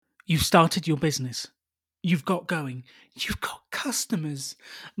You've started your business. You've got going. You've got customers.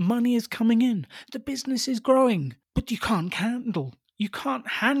 Money is coming in. The business is growing. But you can't handle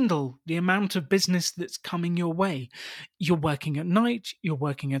the amount of business that's coming your way. You're working at night. You're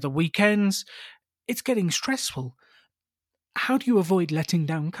working at the weekends. It's getting stressful. How do you avoid letting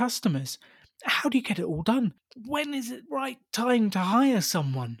down customers? How do you get it all done? When is it right time to hire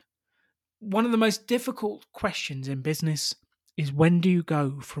someone? One of the most difficult questions in business is, when do you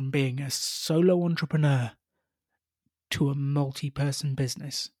go from being a solo entrepreneur to a multi-person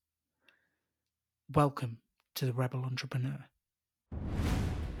business? Welcome to the Rebel Entrepreneur.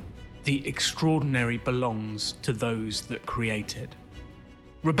 The extraordinary belongs to those that create it.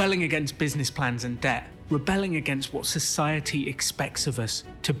 Rebelling against business plans and debt, rebelling against what society expects of us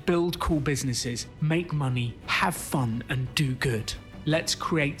to build cool businesses, make money, have fun, and do good. Let's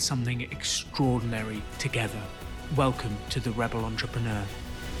create something extraordinary together. Welcome to the Rebel Entrepreneur.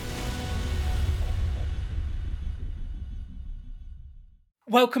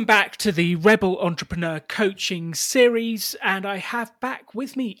 Welcome back to the Rebel Entrepreneur Coaching Series, and I have back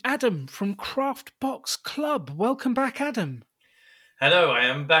with me Adam from Craft Box Club. Welcome back, Adam. Hello, I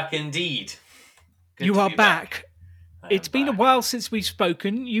am back indeed. Good you are back. It's been a while since we've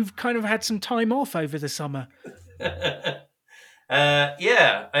spoken. You've kind of had some time off over the summer.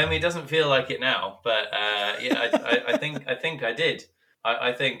 Yeah, I mean, it doesn't feel like it now, but I think I did.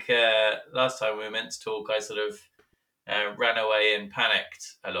 I think last time we were meant to talk, I sort of ran away and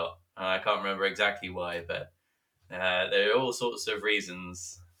panicked a lot. I can't remember exactly why, but there are all sorts of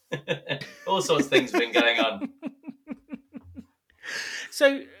reasons. All sorts of things have been going on.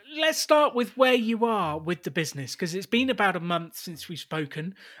 So let's start with where you are with the business, because it's been about a month since we've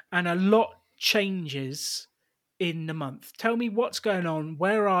spoken and a lot changes in the month. Tell me what's going on.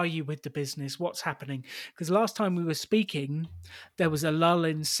 Where are you with the business? What's happening? Because last time we were speaking, there was a lull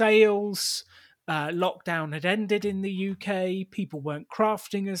in sales. Lockdown had ended in the UK. People weren't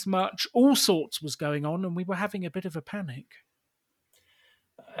crafting as much. All sorts was going on, and we were having a bit of a panic.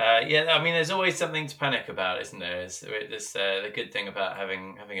 Yeah, I mean, there's always something to panic about, isn't there? It's the good thing about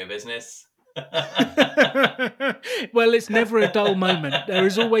having a business. Well, it's never a dull moment. There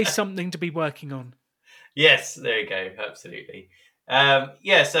is always something to be working on. Yes, there you go. Absolutely.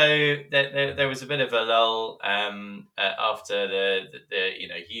 Yeah, so there was a bit of a lull after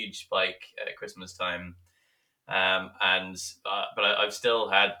the huge spike at Christmas time, but I've still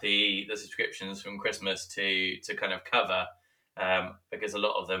had the subscriptions from Christmas to kind of cover. Because a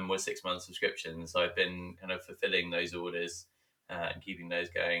lot of them were 6-month subscriptions. So I've been kind of fulfilling those orders and keeping those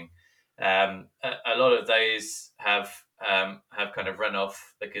going. A lot of those have kind of run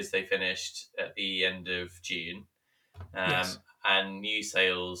off because they finished at the end of June. Yes. And new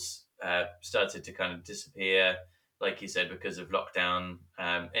sales started to kind of disappear, like you said, because of lockdown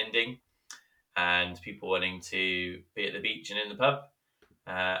ending and people wanting to be at the beach and in the pub.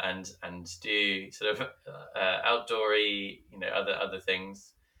 And do sort of outdoory, other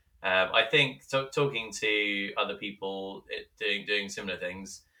things. I think talking to other people doing similar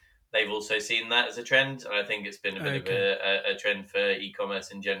things, they've also seen that as a trend, and I think it's been a bit of a trend for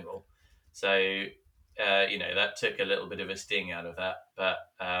e-commerce in general. So that took a little bit of a sting out of that, but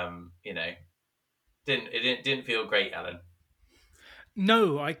didn't feel great, Alan.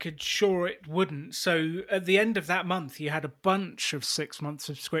 No, I could sure it wouldn't. So at the end of that month, you had a bunch of 6-month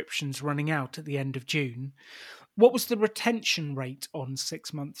subscriptions running out at the end of June. What was the retention rate on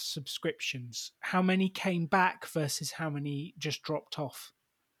 6-month subscriptions? How many came back versus how many just dropped off?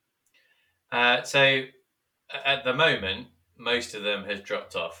 So at the moment, most of them has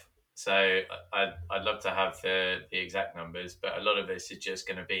dropped off. So I'd love to have the exact numbers, but a lot of this is just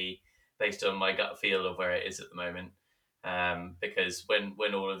going to be based on my gut feel of where it is at the moment. Because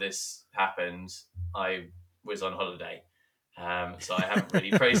when all of this happened, I was on holiday, so I haven't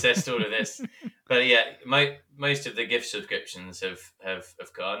really processed all of this. But yeah, most of the gift subscriptions have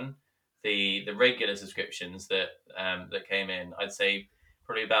gone. The regular subscriptions that came in, I'd say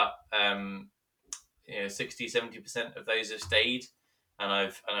probably about 60-70% of those have stayed, and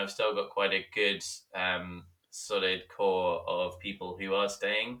I've still got quite a good solid core of people who are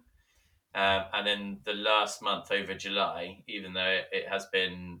staying. And then the last month over July, even though it has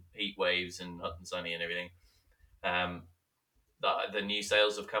been heat waves and hot and sunny and everything, the new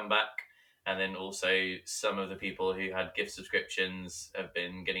sales have come back. And then also some of the people who had gift subscriptions have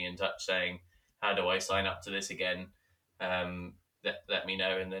been getting in touch saying, how do I sign up to this again? Let me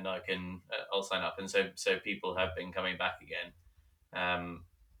know, and then I'll sign up. And so people have been coming back again.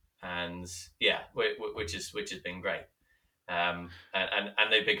 And yeah, which has been great. And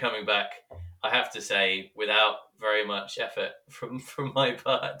they've been coming back I have to say, without very much effort from my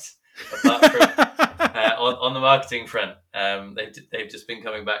part, apart from on the marketing front, they've just been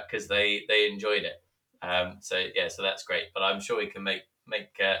coming back because they enjoyed it. So yeah, so that's great. But I'm sure we can make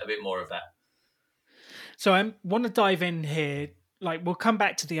a bit more of that. So I want to dive in here. Like, we'll come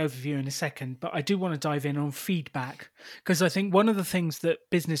back to the overview in a second, but I do want to dive in on feedback, because I think one of the things that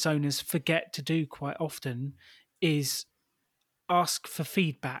business owners forget to do quite often is ask for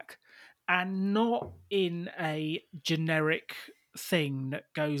feedback, and not in a generic thing that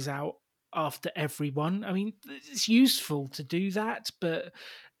goes out after everyone. I mean, it's useful to do that, but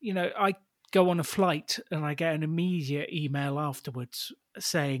I go on a flight and I get an immediate email afterwards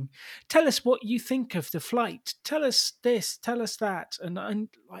saying, "Tell us what you think of the flight. Tell us this, tell us that." And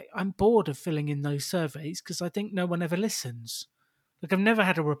I'm bored of filling in those surveys because I think no one ever listens. Like, I've never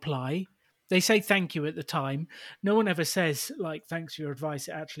had a reply. They say thank you at the time. No one ever says, like, "Thanks for your advice,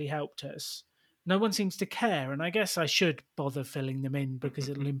 it actually helped us." No one seems to care. And I guess I should bother filling them in because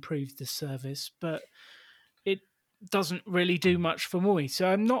it'll improve the service, but it doesn't really do much for me. So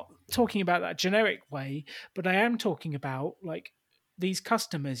I'm not talking about that generic way, but I am talking about, like, these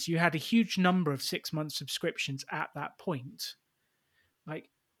customers. You had a huge number of 6-month subscriptions at that point. Like,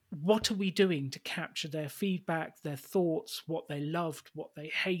 what are we doing to capture their feedback, their thoughts, what they loved, what they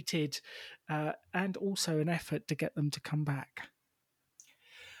hated, and also an effort to get them to come back?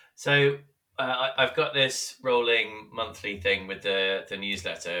 So I've got this rolling monthly thing with the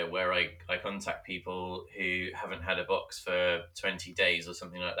newsletter where I contact people who haven't had a box for 20 days or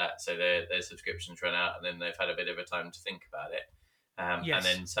something like that. So their subscriptions run out and then they've had a bit of a time to think about it. And Yes.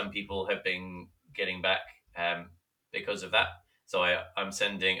 then some people have been getting back because of that. So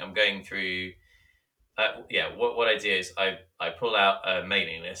I'm going through, what I do is I pull out a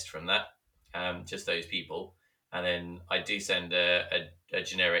mailing list from that, just those people. And then I do send a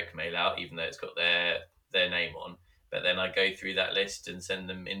generic mail out, even though it's got their name on. But then I go through that list and send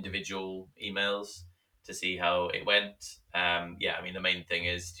them individual emails to see how it went. I mean, the main thing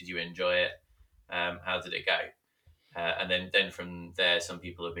is, did you enjoy it? How did it go? And then from there, some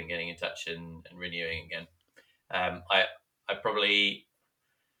people have been getting in touch and renewing again. I probably,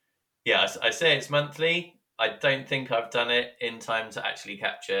 I say it's monthly. I don't think I've done it in time to actually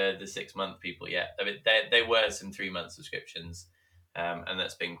capture the 6-month people yet. I mean, there were some 3-month subscriptions, and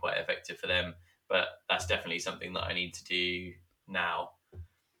that's been quite effective for them. But that's definitely something that I need to do now,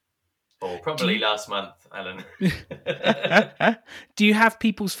 or probably last month, Alan. Do you have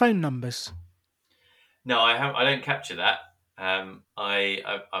people's phone numbers? No, I have. I don't capture that. I've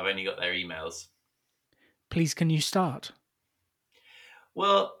only got their emails. Please, can you start?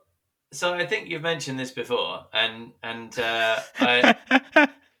 Well, so I think you've mentioned this before, and I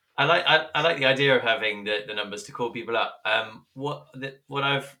like the idea of having the numbers to call people up. What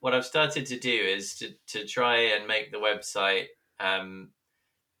I've started to do is to try and make the website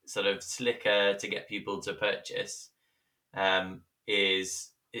sort of slicker to get people to purchase. Is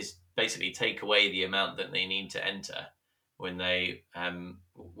basically take away the amount that they need to enter when they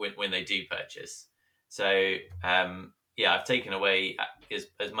when they do purchase. So I've taken away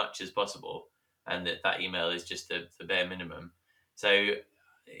as much as possible, and that email is just the bare minimum. So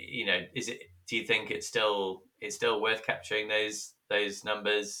do you think it's still worth capturing those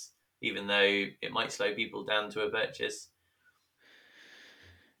numbers, even though it might slow people down to a purchase?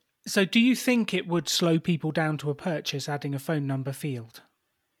 So do you think it would slow people down to a purchase adding a phone number field?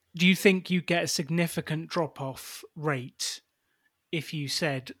 Do you think you get a significant drop-off rate if you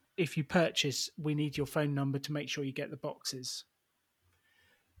said, if you purchase, we need your phone number to make sure you get the boxes?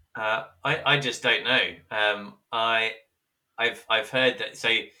 I just don't know. I've heard that. So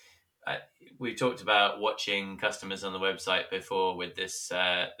we've talked about watching customers on the website before with this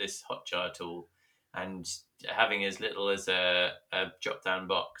Hotjar tool, and having as little as a drop down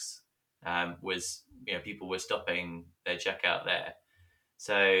box was, people were stopping their checkout there.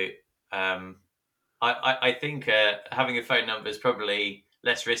 So I think having a phone number is probably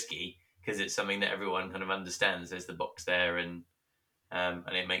less risky because it's something that everyone kind of understands. There's the box there, and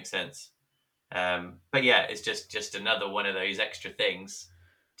it makes sense. But yeah, it's just another one of those extra things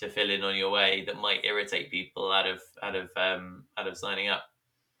to fill in on your way that might irritate people out of signing up.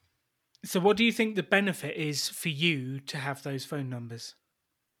 So what do you think the benefit is for you to have those phone numbers?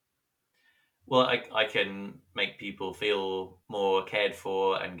 Well, I can make people feel more cared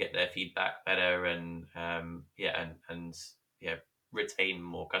for and get their feedback better, and retain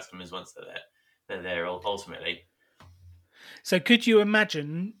more customers once they're there ultimately. So could you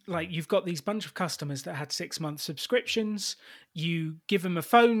imagine, like, you've got these bunch of customers that had 6-month subscriptions, you give them a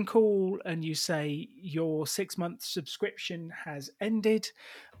phone call and you say your 6-month subscription has ended.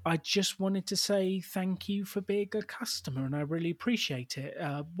 I just wanted to say thank you for being a customer, and I really appreciate it.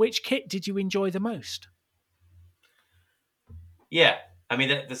 Which kit did you enjoy the most? Yeah, I mean,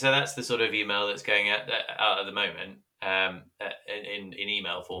 so that's the sort of email that's going out at the moment, in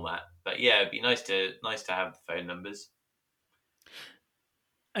email format. But yeah, it'd be nice to have the phone numbers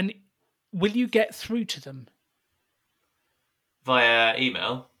And will you get through to them via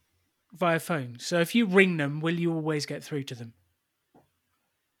email. via phone? So if you ring them, will you always get through to them?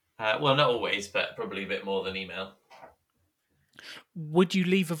 Well, not always, but probably a bit more than email. Would you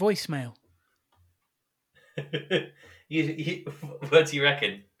leave a voicemail? What do you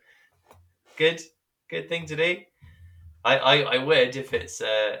reckon? Good thing to do. I would if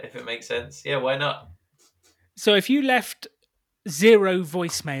it makes sense. Yeah, why not? So if you left 0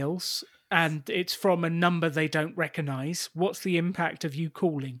 voicemails and it's from a number they don't recognize, what's the impact of you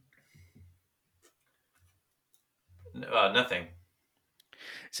calling? Nothing.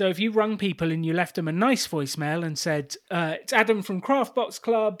 So if you rung people and you left them a nice voicemail and said, it's Adam from Craftbox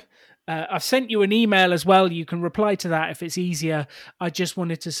Club. I've sent you an email as well. You can reply to that if it's easier. I just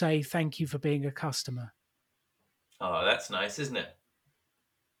wanted to say thank you for being a customer. Oh, that's nice, isn't it?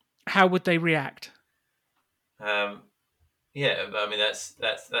 How would they react? Yeah, I mean that's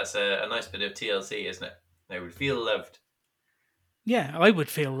a nice bit of TLC, isn't it? They would feel loved. Yeah, I would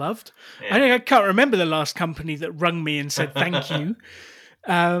feel loved. Yeah. I can't remember the last company that rung me and said thank you.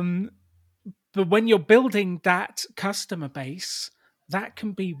 But when you're building that customer base, that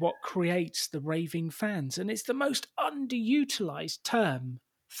can be what creates the raving fans. And it's the most underutilized term.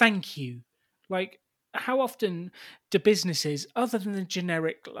 Thank you. Like, how often do businesses, other than the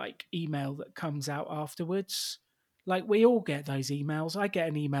generic like email that comes out afterwards, like we all get those emails. I get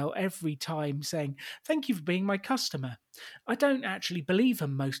an email every time saying, thank you for being my customer. I don't actually believe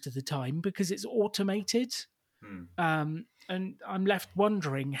them most of the time because it's automated. And I'm left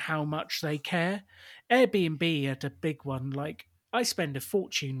wondering how much they care. Airbnb had a big one. Like, I spend a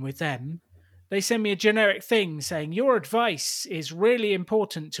fortune with them. They send me a generic thing saying, your advice is really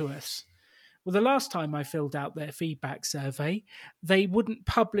important to us. Well, the last time I filled out their feedback survey, they wouldn't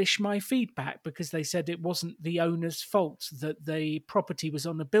publish my feedback because they said it wasn't the owner's fault that the property was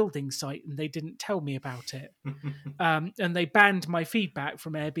on a building site and they didn't tell me about it. And they banned my feedback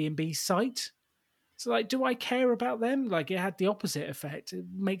from Airbnb's site. So, like, do I care about them? Like, it had the opposite effect. It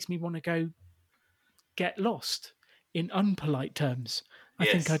makes me want to go get lost in unpolite terms. I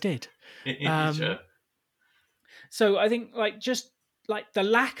think I Yes. did. Sure. So I think, like, just like the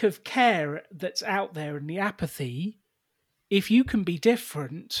lack of care that's out there and the apathy, if you can be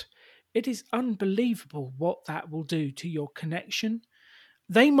different, it is unbelievable what that will do to your connection.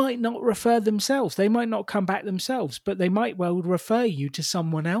 They might not refer themselves, they might not come back themselves, but they might well refer you to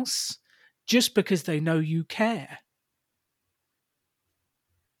someone else just because they know you care.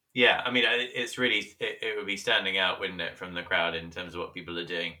 Yeah, I mean, it's really it would be standing out, wouldn't it, from the crowd in terms of what people are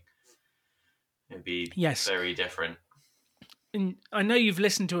doing. It'd be Yes. very different. And I know you've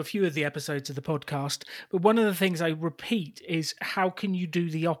listened to a few of the episodes of the podcast, but one of the things I repeat is how can you do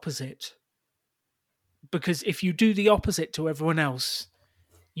the opposite? Because if you do the opposite to everyone else,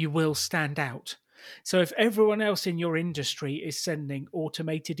 you will stand out. So if everyone else in your industry is sending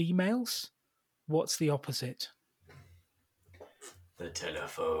automated emails, what's the opposite? The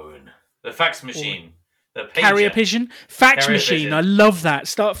telephone, the fax machine, the pager. Carrier pigeon? Fax Carrier machine. pigeon. I love that.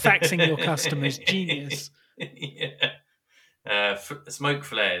 Start faxing your customers. Genius. Yeah. Smoke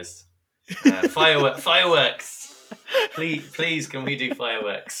flares. Fireworks. Please, can we do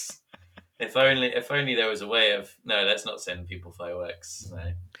fireworks? If only there was a way of. No, let's not send people fireworks.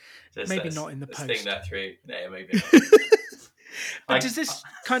 No, maybe not in the let's post. think that through. No, maybe not. But does this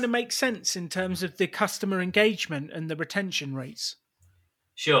kind of make sense in terms of the customer engagement and the retention rates?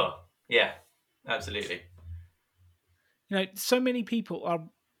 Sure. Yeah. Absolutely. You know, so many people are.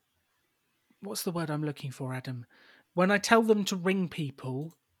 What's the word I'm looking for, Adam? When I tell them to ring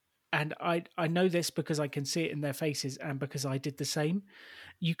people, and I know this because I can see it in their faces and because I did the same,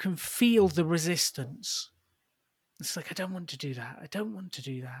 you can feel the resistance. It's like, I don't want to do that. I don't want to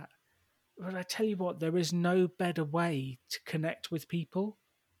do that. But I tell you what, there is no better way to connect with people.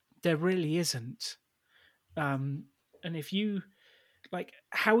 There really isn't. And if you, like,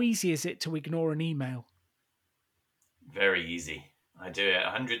 how easy is it to ignore an email? Very easy. I do it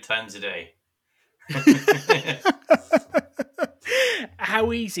 100 times a day.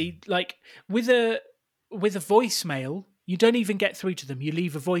 How easy, like with a voicemail, you don't even get through to them. You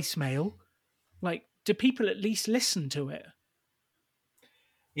leave a voicemail. Like, do people at least listen to it?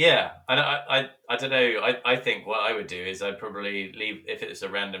 Yeah, I don't know. I think what I would do is I'd probably leave, if it's a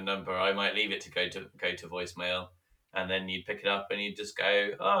random number, I might leave it to go to voicemail, and then you'd pick it up and you'd just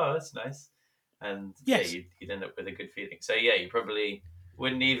go, oh, that's nice. And Yes. you'd end up with a good feeling. So yeah, you probably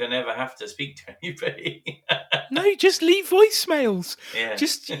wouldn't even ever have to speak to anybody. No, just leave voicemails. Yeah.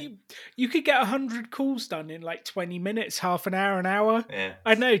 Just you could get 100 calls done in like 20 minutes, half an hour. Yeah.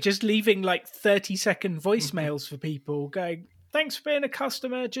 I know, just leaving like 30-second voicemails for people going, thanks for being a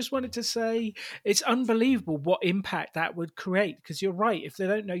customer. Just wanted to say it's unbelievable what impact that would create. Because you're right. If they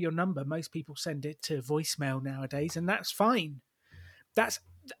don't know your number, most people send it to voicemail nowadays, and that's fine.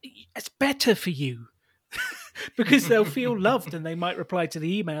 It's better for you. Because they'll feel loved and they might reply to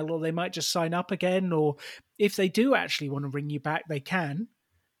the email, or they might just sign up again, or if they do actually want to ring you back, they can,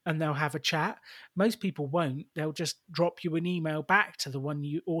 and they'll have a chat. Most people won't. They'll just drop you an email back to the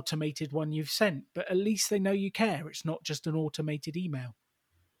automated one you've sent, but at least they know you care. It's not just an automated email.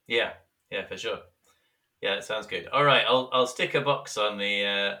 Yeah, for sure. Yeah, that sounds good. All right, I'll stick a box on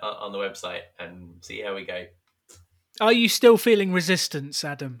the website and see how we go. Are you still feeling resistance,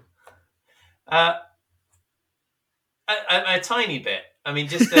 Adam? A tiny bit. I mean,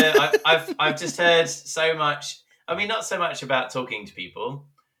 just I've just heard so much. I mean, not so much about talking to people.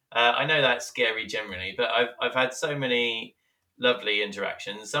 I know that's scary generally, but I've had so many lovely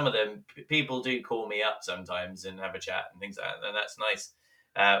interactions. Some of them, people do call me up sometimes and have a chat and things like that, and that's nice.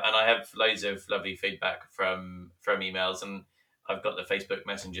 And I have loads of lovely feedback from emails, and I've got the Facebook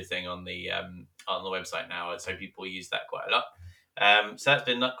Messenger thing on the website now, so people use that quite a lot. So that's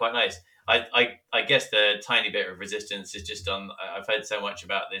been quite nice. I guess the tiny bit of resistance is just on. I've heard so much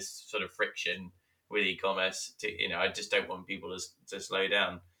about this sort of friction with e-commerce. I just don't want people to slow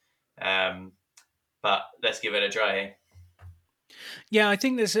down. But let's give it a try. Yeah, I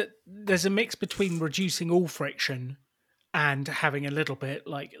think there's a mix between reducing all friction and having a little bit.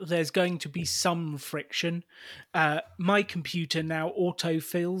 Like, there's going to be some friction. My computer now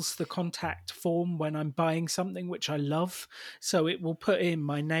autofills the contact form when I'm buying something, which I love. So it will put in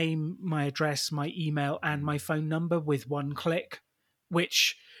my name, my address, my email, and my phone number with one click,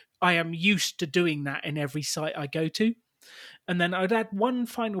 which I am used to doing that in every site I go to. And then I'd add one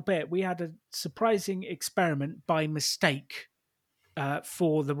final bit. We had a surprising experiment by mistake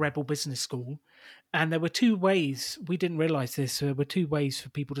for the Rebel Business School. And there were two ways, we didn't realize this, there were two ways for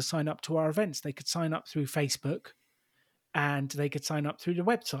people to sign up to our events. They could sign up through Facebook and they could sign up through the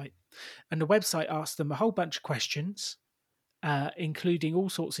website. And the website asked them a whole bunch of questions, including all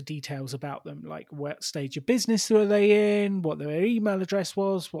sorts of details about them, like what stage of business were they in, what their email address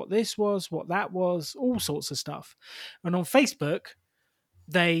was, what this was, what that was, all sorts of stuff. And on Facebook,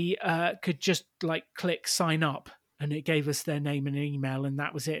 they could just like click sign up, and it gave us their name and email, and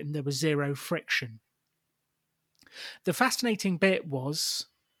that was it, and there was zero friction. The fascinating bit was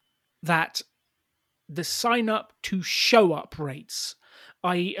that the sign up to show up rates,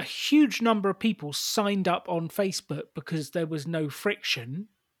 i.e., a huge number of people signed up on Facebook because there was no friction.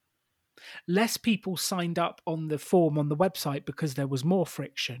 Less people signed up on the form on the website because there was more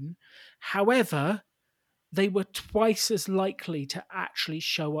friction. However, they were twice as likely to actually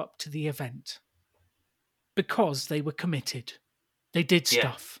show up to the event because they were committed. They did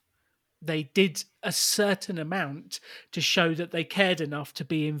stuff. Yeah. They did a certain amount to show that they cared enough to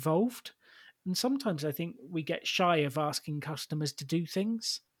be involved. And sometimes I think we get shy of asking customers to do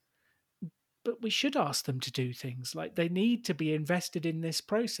things, but we should ask them to do things. Like, they need to be invested in this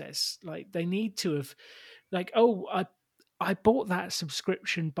process. Like, they need to have, like, oh, I bought that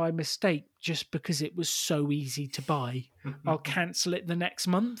subscription by mistake just because it was so easy to buy. I'll cancel it the next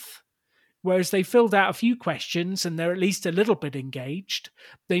month. Whereas they filled out a few questions and they're at least a little bit engaged.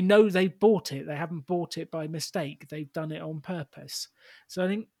 They know they've bought it. They haven't bought it by mistake. They've done it on purpose. So I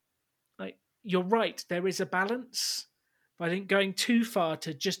think, like, you're right, there is a balance. But I think going too far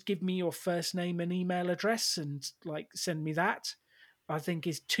to just give me your first name and email address and like send me that, I think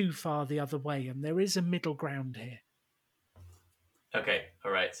is too far the other way. And there is a middle ground here. Okay.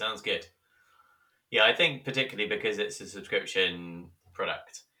 All right. Sounds good. Yeah, I think particularly because it's a subscription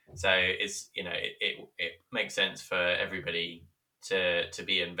product. So it's, it makes sense for everybody to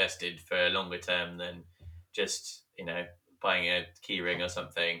be invested for longer term than just, buying a key ring or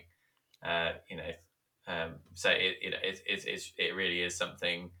something. So it really is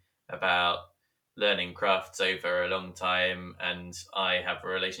something about learning crafts over a long time, and I have a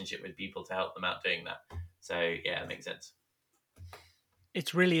relationship with people to help them out doing that. So yeah, it makes sense.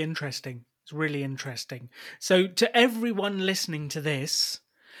 It's really interesting. It's really interesting. So to everyone listening to this,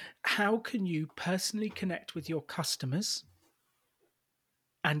 how can you personally connect with your customers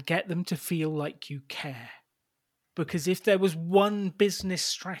and get them to feel like you care? Because if there was one business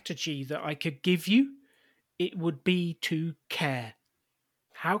strategy that I could give you, it would be to care.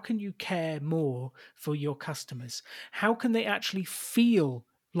 How can you care more for your customers? How can they actually feel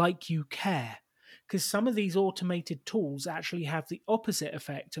like you care? Because some of these automated tools actually have the opposite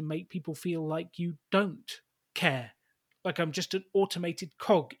effect and make people feel like you don't care. Like I'm just an automated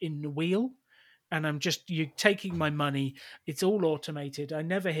cog in the wheel, and you're taking my money. It's all automated. I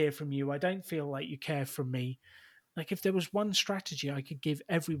never hear from you. I don't feel like you care from me. Like, if there was one strategy I could give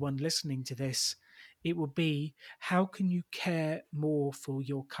everyone listening to this, it would be, how can you care more for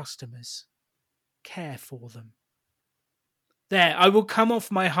your customers? Care for them. There, I will come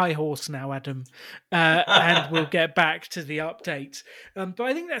off my high horse now, Adam, and we'll get back to the update. But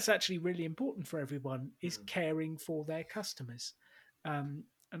I think that's actually really important for everyone, is caring for their customers. And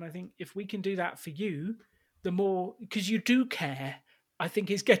I think if we can do that for you, the more, because you do care, I think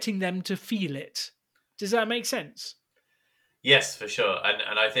it's getting them to feel it. Does that make sense? Yes, for sure.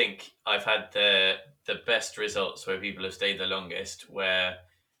 And I think I've had the best results where people have stayed the longest, where,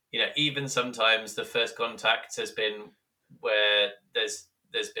 even sometimes the first contact has been where there's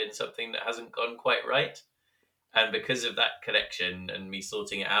been something that hasn't gone quite right. And because of that connection and me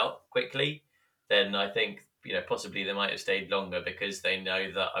sorting it out quickly, then I think, possibly they might have stayed longer because they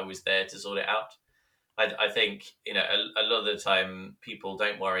know that I was there to sort it out. I think, a lot of the time people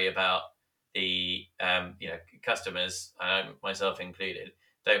don't worry about the customers, myself included,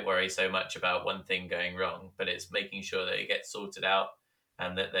 don't worry so much about one thing going wrong, but it's making sure that it gets sorted out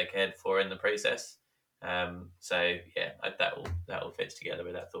and that they're cared for in the process. So yeah, that all fits together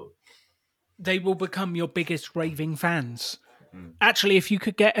with that thought. They will become your biggest raving fans. Mm. Actually, if you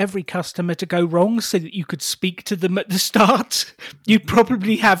could get every customer to go wrong so that you could speak to them at the start, you'd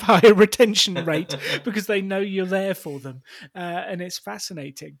probably have higher retention rate because they know you're there for them. And it's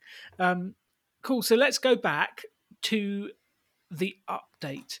fascinating. Cool. So let's go back to the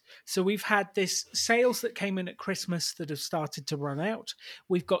update. So we've had this sales that came in at Christmas that have started to run out.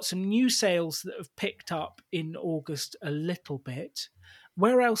 We've got some new sales that have picked up in August a little bit.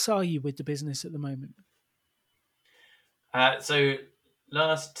 Where else are you with the business at the moment? So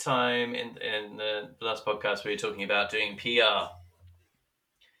last time in the last podcast, we were talking about doing PR.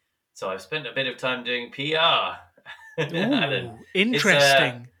 So I've spent a bit of time doing PR. Alan, Ooh, it's a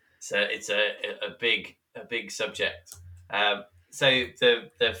interesting. it's a big subject. So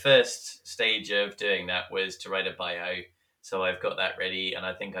the first stage of doing that was to write a bio. So I've got that ready, and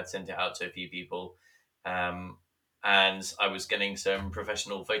I think I'd sent it out to a few people. And I was getting some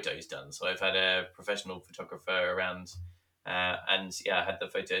professional photos done. So I've had a professional photographer around, and yeah, I had the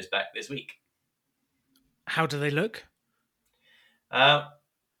photos back this week. How do they look? Uh,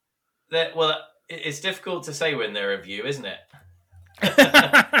 well, it's difficult to say when they're a view, isn't it?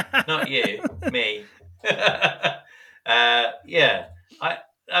 Not you, me. Yeah,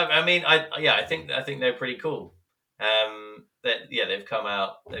 I mean, I think they're pretty cool. They've come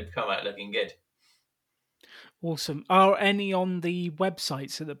out looking good. Awesome. Are any on the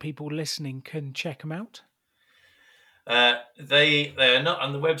website so that people listening can check them out? They are not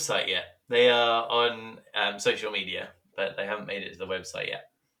on the website yet. They are on social media, but they haven't made it to the website yet.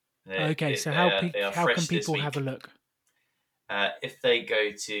 Okay, so They are how can fresh this people week. have a look? If they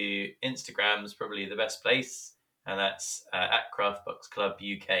go to Instagram, is probably the best place, and that's at Craftbox Club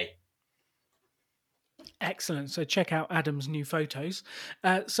UK. Excellent. So check out Adam's new photos.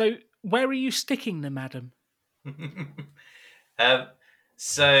 So where are you sticking them, Adam?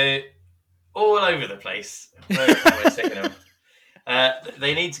 So all over the place. Where am I sticking them?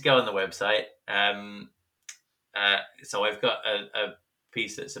 They need to go on the website. So I've got a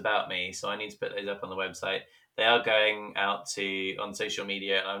piece that's about me, so I need to put those up on the website. They are going out on social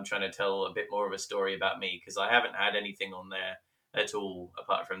media, and I'm trying to tell a bit more of a story about me because I haven't had anything on there at all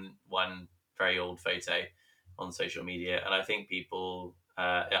apart from one very old photo on social media. And I think people,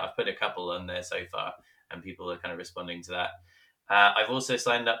 I've put a couple on there so far, and people are kind of responding to that. I've also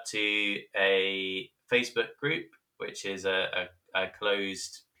signed up to a Facebook group, which is a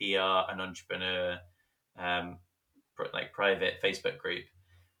closed PR and entrepreneur like private Facebook group.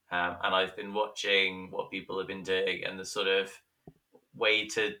 And I've been watching what people have been doing and the sort of way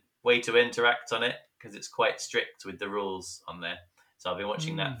to interact on it because it's quite strict with the rules on there. So I've been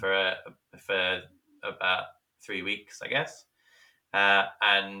watching that for about 3 weeks, I guess.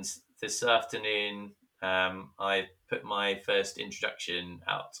 And this afternoon, I put my first introduction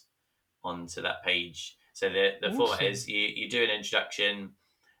out onto that page. So the format is you do an introduction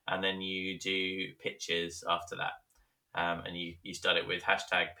and then you do pitches after that. And you start it with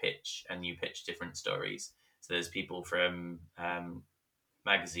hashtag pitch and you pitch different stories. So there's people from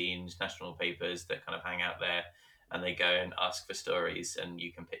magazines, national papers that kind of hang out there and they go and ask for stories and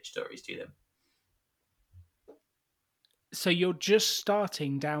you can pitch stories to them. So you're just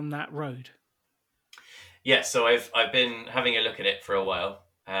starting down that road. Yeah, so I've been having a look at it for a while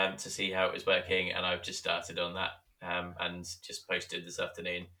to see how it was working, and I've just started on that and just posted this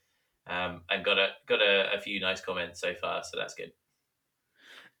afternoon and got a few nice comments so far, so that's good.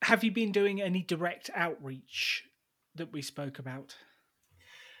 Have you been doing any direct outreach that we spoke about?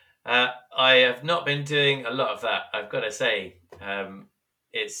 I have not been doing a lot of that. I've got to say,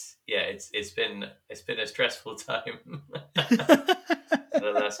 it's been a stressful time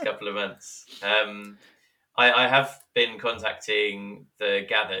the last couple of months. I have been contacting the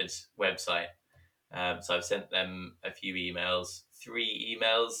Gathered website, so I've sent them a few emails, 3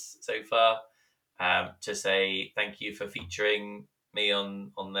 emails so far, to say thank you for featuring me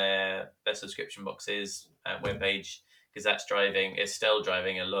on their subscription boxes webpage, because it's still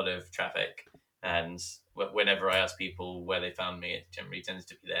driving a lot of traffic, and whenever I ask people where they found me, it generally tends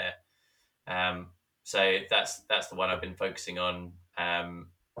to be there. So that's the one I've been focusing on,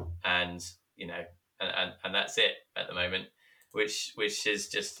 and you know, and that's it at the moment, which is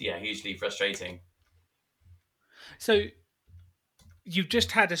just hugely frustrating. So you've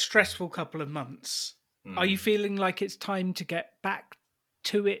just had a stressful couple of months. Are you feeling like it's time to get back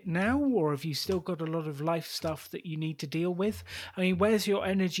to it now, or have you still got a lot of life stuff that you need to deal with? I mean, where's your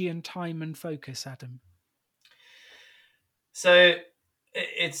energy and time and focus, Adam? So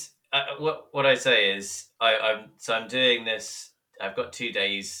it's what I say is I'm doing this. I've got 2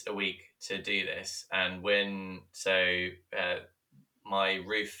 days a week to do this, and my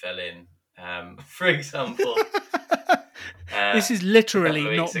roof fell in, for example, This is a couple literally, of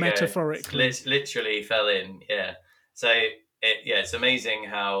weeks not ago. metaphorically. Literally fell in. Yeah. So it's amazing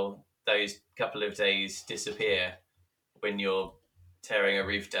how those couple of days disappear when you're tearing a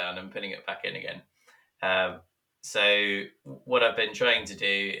roof down and putting it back in again. Um, so what I've been trying to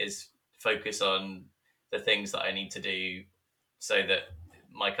do is focus on the things that I need to do so that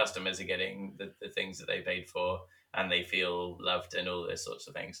my customers are getting the things that they paid for, and they feel loved and all those sorts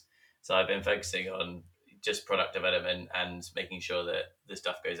of things. So I've been focusing on just product development and making sure that the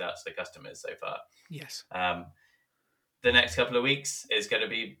stuff goes out to the customers so far. Yes. The next couple of weeks is going to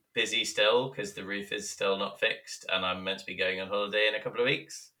be busy still because the roof is still not fixed, and I'm meant to be going on holiday in a couple of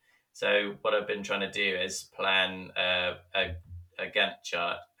weeks. So what I've been trying to do is plan a Gantt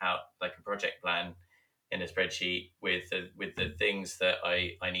chart out, like a project plan in a spreadsheet with the things that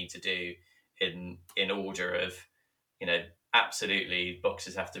I need to do in order of, you know, absolutely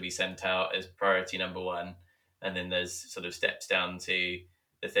boxes have to be sent out as priority number one, and then there's sort of steps down to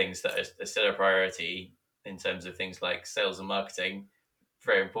the things that are still a priority in terms of things like sales and marketing,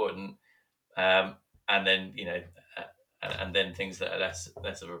 very important, and then and then things that are less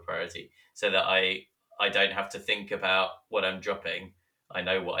of a priority, so that I don't have to think about what I'm dropping. I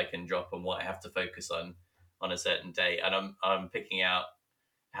know what I can drop and what I have to focus on a certain day, and I'm picking out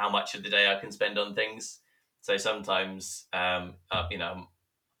how much of the day I can spend on things. So sometimes,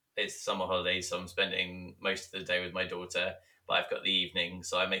 it's summer holidays, so I'm spending most of the day with my daughter, but I've got the evening,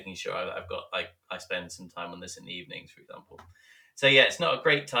 so I'm making sure I've got, like, I spend some time on this in the evenings, for example. So yeah, it's not a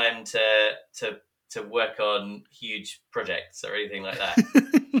great time to work on huge projects or anything like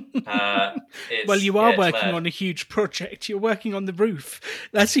that. Well, you are it's working mad. on a huge project. You're working on the roof.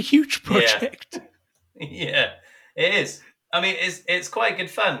 That's a huge project. Yeah, it is. I mean, it's quite good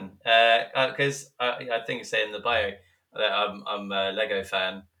fun because I think I say in the bio that I'm a Lego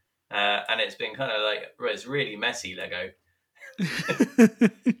fan, and it's been kind of like, well, it's really messy Lego, but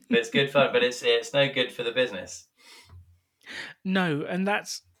it's good fun. But it's no good for the business. No, and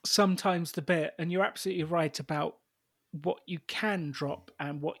that's sometimes the bit. And you're absolutely right about what you can drop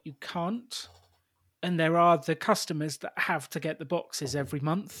and what you can't. And there are the customers that have to get the boxes every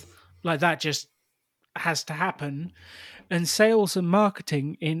month. Like that just has to happen. And sales and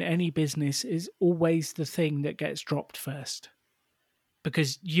marketing in any business is always the thing that gets dropped first.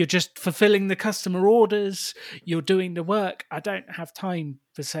 Because you're just fulfilling the customer orders, you're doing the work. I don't have time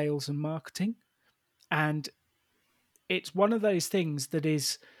for sales and marketing. And it's one of those things that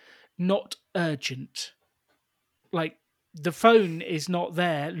is not urgent. Like the phone is not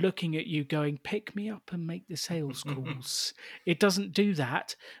there looking at you going, pick me up and make the sales calls. It doesn't do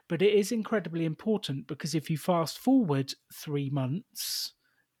that, but it is incredibly important because if you fast forward 3 months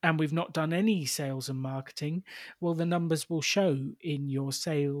and we've not done any sales and marketing, well, the numbers will show in your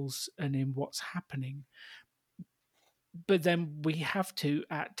sales and in what's happening. But then we have to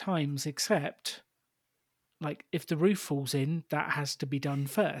at times accept, like, if the roof falls in, that has to be done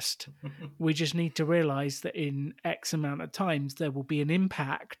first. We just need to realize that in X amount of times, there will be an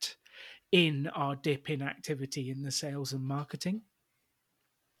impact in our dip in activity in the sales and marketing.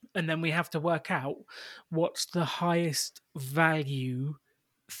 And then we have to work out what's the highest value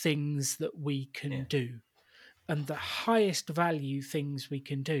things that we can do. And the highest value things we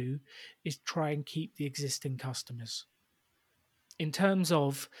can do is try and keep the existing customers. In terms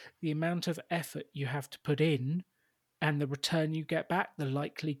of the amount of effort you have to put in and the return you get back, the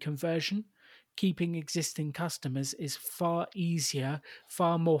likely conversion, keeping existing customers is far easier,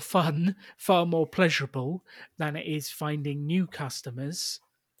 far more fun, far more pleasurable than it is finding new customers.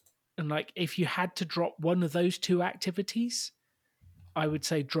 And like, if you had to drop one of those two activities, I would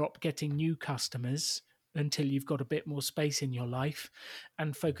say drop getting new customers until you've got a bit more space in your life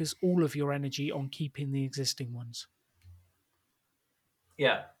and focus all of your energy on keeping the existing ones.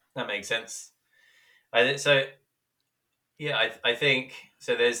 Yeah, that makes sense. So yeah, I think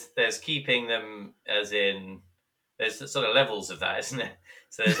so. There's keeping them, as in there's sort of levels of that, isn't it?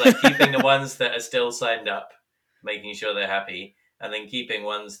 So there's like keeping the ones that are still signed up, making sure they're happy, and then keeping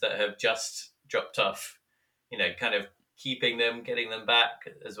ones that have just dropped off. Kind of keeping them, getting them back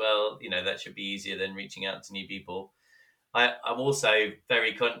as well. That should be easier than reaching out to new people. I'm also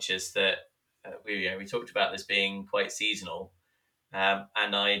very conscious that we talked about this being quite seasonal,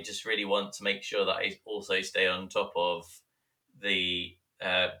 and I just really want to make sure that I also stay on top of the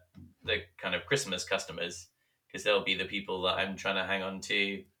kind of Christmas customers, because they'll be the people that I'm trying to hang on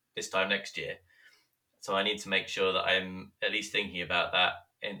to this time next year. So I need to make sure that I'm at least thinking about that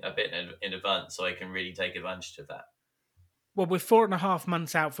in advance, so I can really take advantage of that. Well, we're 4.5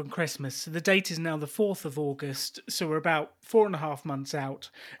 months out from Christmas. So the date is now the 4th of August. So we're about 4.5 months out.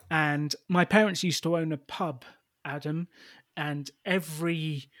 And my parents used to own a pub, Adam. And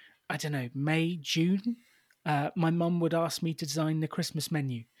every, I don't know, May, June, my mum would ask me to design the Christmas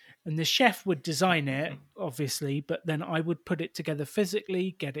menu. And the chef would design it, obviously, but then I would put it together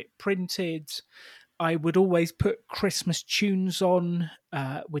physically, get it printed. I would always put Christmas tunes on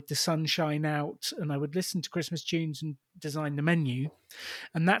with the sunshine out, and I would listen to Christmas tunes and design the menu.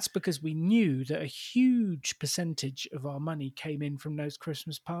 And that's because we knew that a huge percentage of our money came in from those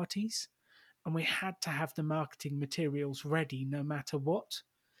Christmas parties, and we had to have the marketing materials ready no matter what.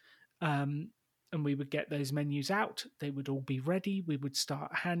 And we would get those menus out. They would all be ready. We would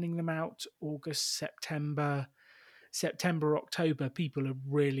start handing them out August, September, October. People are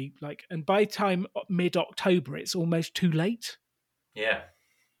really like, and by time mid-October, it's almost too late. Yeah.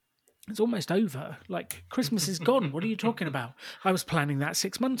 It's almost over. Like, Christmas is gone. What are you talking about? I was planning that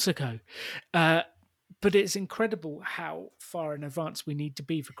 6 months ago. But it's incredible how far in advance we need to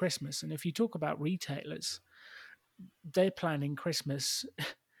be for Christmas. And if you talk about retailers, they're planning Christmas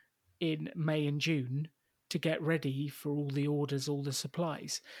in May and June to get ready for all the orders, all the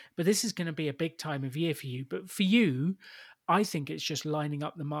supplies. But this is going to be a big time of year for you. But for you, I think it's just lining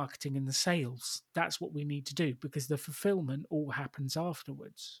up the marketing and the sales. That's what we need to do, because the fulfillment all happens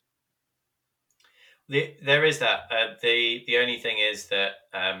afterwards. There is that. The only thing is that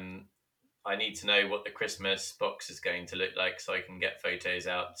I need to know what the Christmas box is going to look like, so I can get photos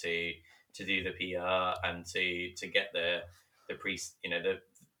out to do the PR and to get the pre.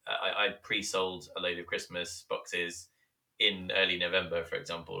 I pre-sold a load of Christmas boxes in early November, for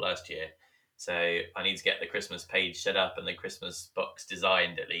example, last year. So I need to get the Christmas page set up and the Christmas box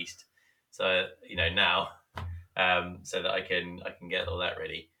designed at least. So now, so that I can get all that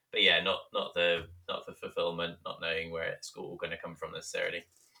ready. But yeah, not the fulfillment, not knowing where it's all going to come from necessarily.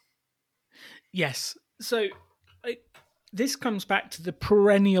 Yes. So this comes back to the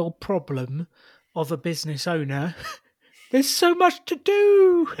perennial problem of a business owner. There's so much to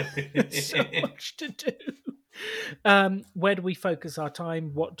do. There's so much to do. Where do we focus our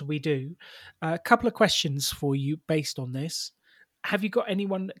time? What do we do? A couple of questions for you based on this. Have you got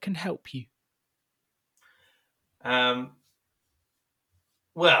anyone that can help you? Well,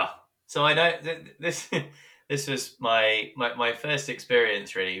 so I know this. This was my first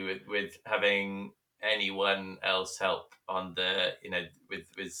experience really with having anyone else help on the with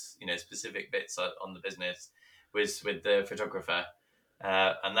specific bits on the business, was with the photographer,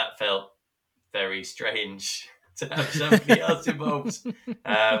 and that felt very strange to have somebody else involved,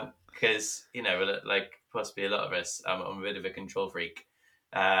 because like possibly a lot of us, I'm a bit of a control freak,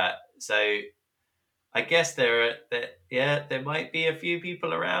 so I guess there might be a few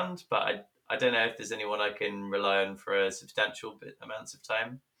people around, but I don't know if there's anyone I can rely on for a substantial amounts of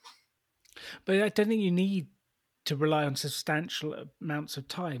time. But I don't think you need to rely on substantial amounts of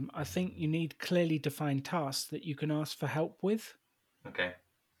time. I think you need clearly defined tasks that you can ask for help with. Okay.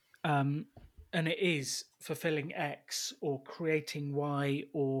 And it is fulfilling X or creating Y,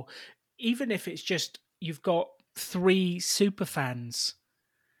 or even if it's just you've got 3 super fans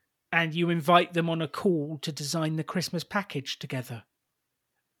and you invite them on a call to design the Christmas package together.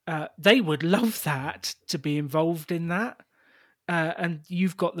 they would love that, to be involved in that. And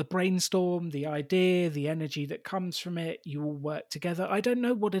you've got the brainstorm, the idea, the energy that comes from it. You all work together. I don't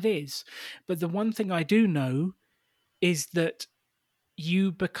know what it is, but the one thing I do know is that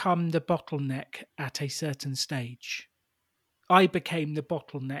you become the bottleneck at a certain stage. I became the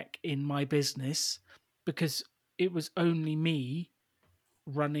bottleneck in my business because it was only me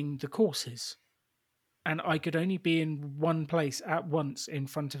running the courses. And I could only be in one place at once in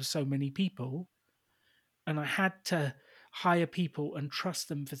front of so many people. And I had to hire people and trust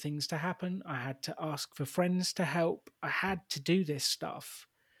them for things to happen. I had to ask for friends to help. I had to do this stuff.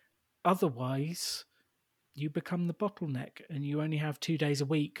 Otherwise, you become the bottleneck and you only have 2 days a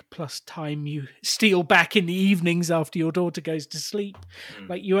week plus time you steal back in the evenings after your daughter goes to sleep.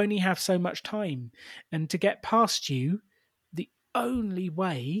 Like, you only have so much time. And to get past you, the only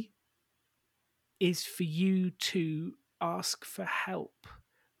way is for you to ask for help,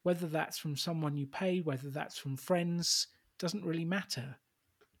 whether that's from someone you pay, whether that's from friends, doesn't really matter.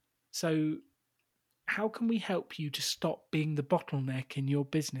 So how can we help you to stop being the bottleneck in your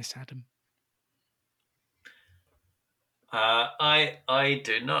business, Adam? I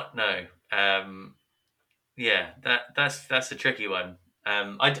do not know. Yeah, that's a tricky one.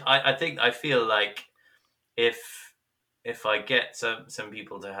 I think I feel like if I get some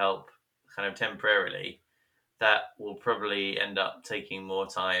people to help kind of temporarily, that will probably end up taking more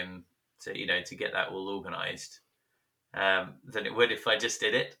time to get that all organized than it would if I just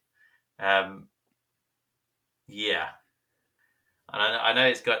did it. Yeah, and I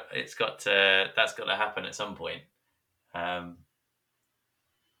know that's got to happen at some point.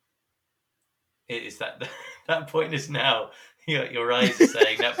 It is that that point is now. Your eyes are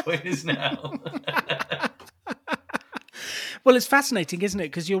saying that point is now. Well, it's fascinating, isn't it?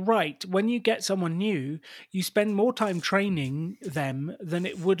 Because you're right. When you get someone new, you spend more time training them than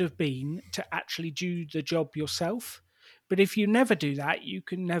it would have been to actually do the job yourself. But if you never do that, you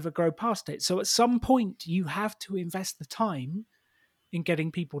can never grow past it. So at some point, you have to invest the time in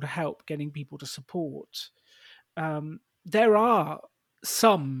getting people to help, getting people to support. There are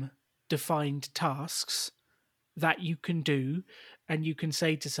some defined tasks that you can do, and you can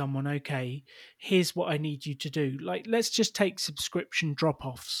say to someone, okay, here's what I need you to do. Like, let's just take subscription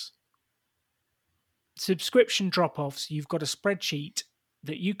drop-offs. You've got a spreadsheet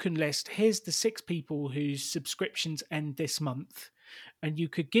that you can list, here's the 6 people whose subscriptions end this month, and you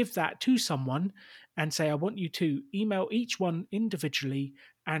could give that to someone and say, I want you to email each one individually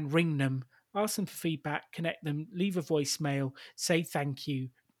and ring them, ask them for feedback, connect them, leave a voicemail, say thank you.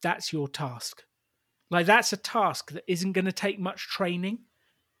 That's your task. Like, that's a task that isn't going to take much training,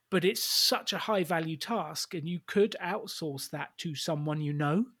 but it's such a high value task. And you could outsource that to someone you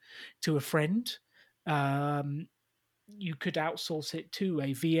know, to a friend. You could outsource it to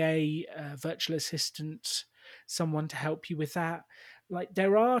a VA, virtual assistant, someone to help you with that. Like,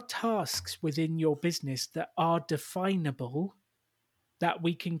 there are tasks within your business that are definable, that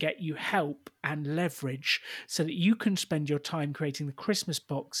we can get you help and leverage so that you can spend your time creating the Christmas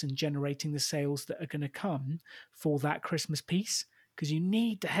box and generating the sales that are going to come for that Christmas piece, because you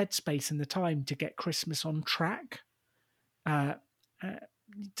need the headspace and the time to get Christmas on track.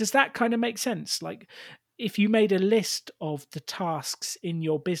 Does that kind of make sense? Like, if you made a list of the tasks in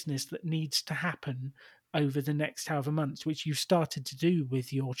your business that needs to happen over the next however months, which you've started to do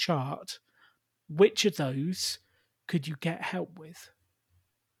with your chart, which of those could you get help with?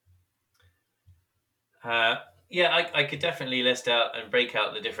 Yeah, I could definitely list out and break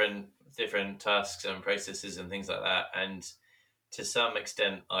out the different tasks and processes and things like that. And to some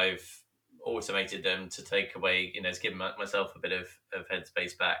extent, I've automated them to take away, to give myself a bit of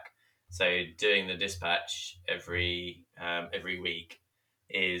headspace back. So doing the dispatch every week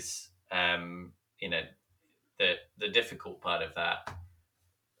is, the difficult part of that.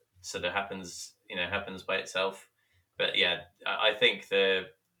 So that happens by itself. But yeah, I think the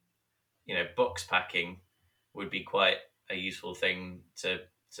box packing would be quite a useful thing to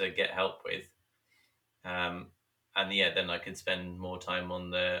get help with. And yeah, then I could spend more time on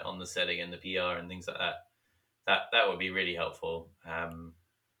the setting and the PR and things like that. That would be really helpful.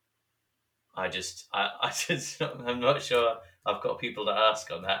 I just I'm not sure I've got people to ask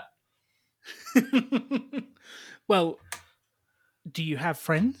on that. Well, do you have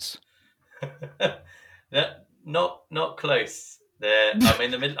friends? Not close. I'm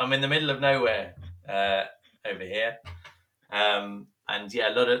in the middle. I'm in the middle of nowhere over here, and yeah,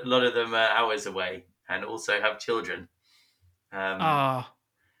 a lot of them are hours away, and also have children. So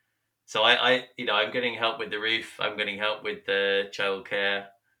I'm getting help with the roof. I'm getting help with the childcare.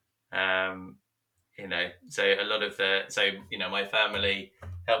 So a lot of my family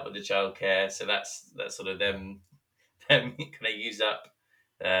help with the childcare. So that's sort of them kind of use up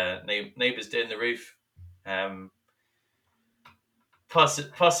neighbours doing the roof.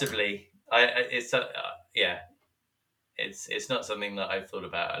 Possibly, it's yeah, it's not something that I've thought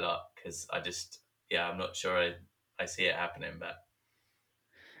about a lot because I'm not sure I see it happening. But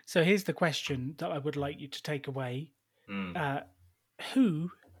So here's the question that I would like you to take away. Uh,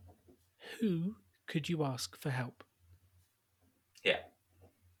 who who could you ask for help? yeah,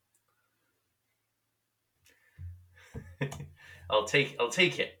 I'll take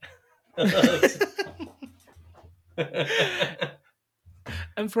it.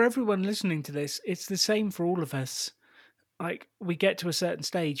 And for everyone listening to this, it's the same for all of us. Like, we get to a certain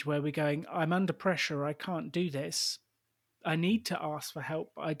stage where we're going, I'm under pressure, I can't do this. I need to ask for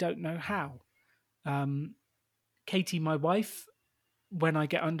help, but I don't know how. Katie, my wife, when I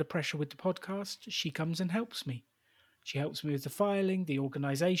get under pressure with the podcast, she comes and helps me. She helps me with the filing, the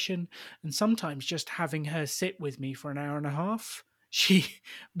organization, and sometimes just having her sit with me for an hour and a half.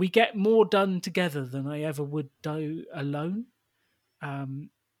 We get more done together than I ever would do alone. And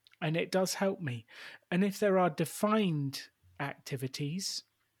it does help me. And if there are defined activities,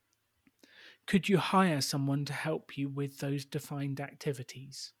 could you hire someone to help you with those defined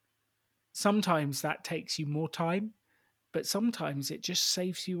activities? Sometimes that takes you more time, but sometimes it just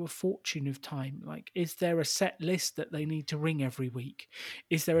saves you a fortune of time. Like, is there a set list that they need to ring every week?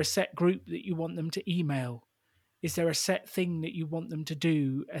 Is there a set group that you want them to email? Is there a set thing that you want them to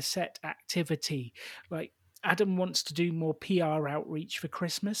do, a set activity? Like, Adam wants to do more PR outreach for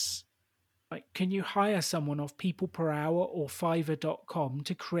Christmas. Like, can you hire someone off People Per Hour or Fiverr.com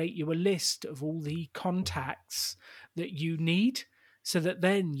to create you a list of all the contacts that you need, so that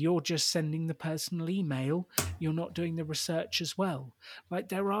then you're just sending the personal email, you're not doing the research as well? Like,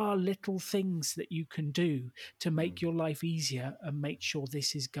 there are little things that you can do to make your life easier and make sure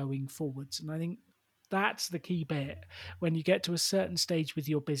this is going forwards. And I think that's the key bit. When you get to a certain stage with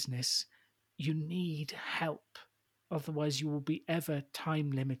your business, you need help. Otherwise, you will be ever time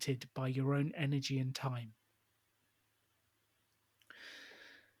limited by your own energy and time.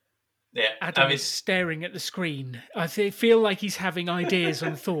 Yeah, Adam is staring at the screen. I feel like he's having ideas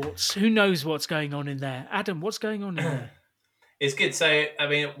and thoughts. Who knows what's going on in there? Adam, what's going on in there? It's good. So, I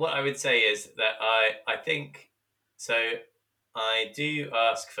mean, what I would say is that I think so. I do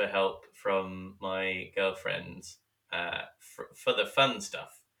ask for help from my girlfriend for the fun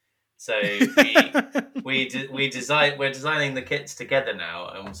stuff. So we're designing the kits together now,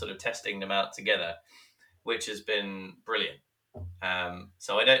 and we're sort of testing them out together, which has been brilliant.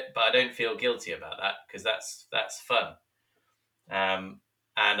 So I don't feel guilty about that because that's fun. And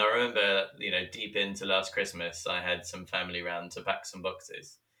I remember, deep into last Christmas, I had some family round to pack some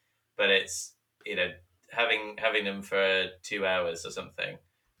boxes, but it's having them for 2 hours or something.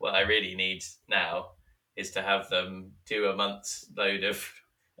 What I really need now is to have them do a month's load of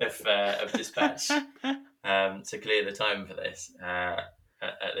dispatch to clear the time for this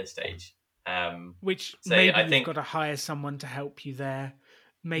at this stage. Which So maybe I you've think, got to hire someone to help you there.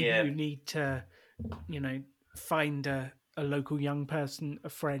 Maybe yeah, you need to, find a local young person, a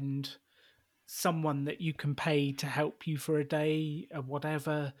friend, someone that you can pay to help you for a day or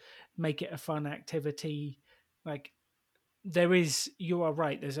whatever. Make it a fun activity. Like, you are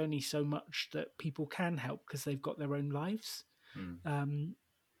right, there's only so much that people can help because they've got their own lives.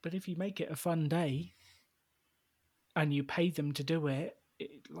 But if you make it a fun day and you pay them to do it,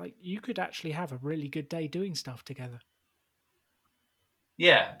 like, you could actually have a really good day doing stuff together.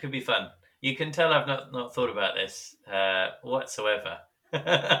 yeah, it could be fun. You can tell I've not thought about this whatsoever.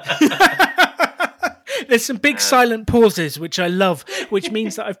 There's some big silent pauses, which I love, which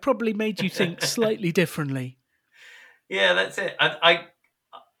means that I've probably made you think slightly differently. Yeah, that's it.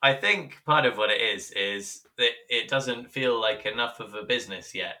 I think part of what it is that it doesn't feel like enough of a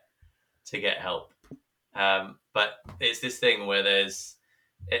business yet to get help. But it's this thing where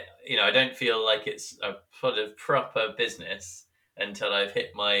I don't feel like it's a sort of proper business until I've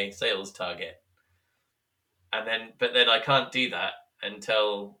hit my sales target, but then I can't do that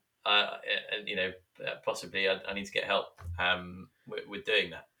until possibly I need to get help with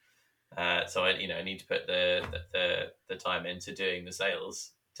doing that. So I need to put the time into doing the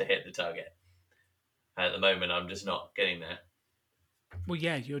sales to hit the target. At the moment, I'm just not getting there. Well,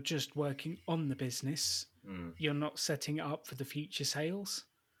 yeah, you're just working on the business. You're not setting it up for the future sales.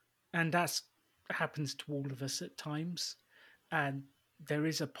 And that happens to all of us at times. And there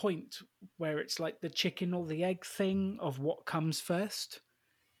is a point where it's like the chicken or the egg thing of what comes first.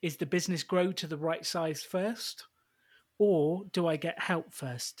 Is the business grow to the right size first? Or do I get help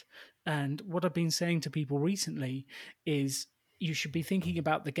first? And what I've been saying to people recently is, you should be thinking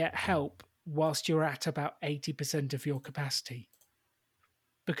about the get help whilst you're at about 80% of your capacity.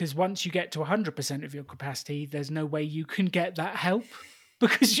 Because once you get to 100% of your capacity, there's no way you can get that help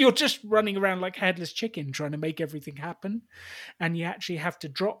because you're just running around like headless chicken trying to make everything happen. And you actually have to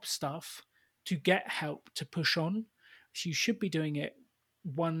drop stuff to get help to push on. So you should be doing it.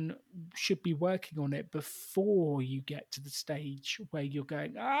 One should be working on it before you get to the stage where you're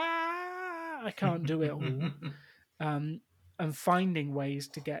going, I can't do it all. And finding ways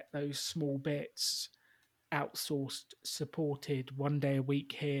to get those small bits outsourced, supported, 1 day a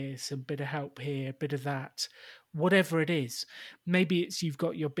week here, some bit of help here, bit of that, whatever it is. Maybe it's you've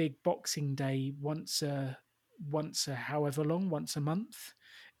got your big Boxing Day once a however long, once a month,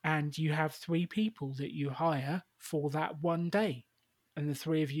 and you have 3 people that you hire for that 1 day. And the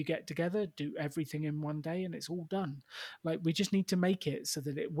 3 of you get together, do everything in 1 day, and it's all done. Like, we just need to make it so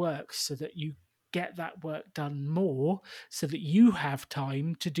that it works, so that you get that work done more, so that you have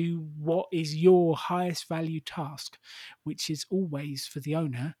time to do what is your highest value task, which is always for the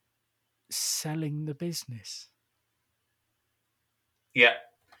owner, selling the business. Yeah,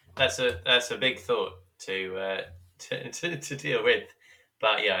 that's a big thought to deal with,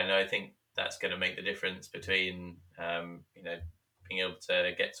 but yeah, I think that's going to make the difference between being able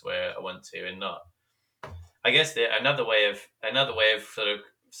to get to where I want to and not. I guess another way of sort of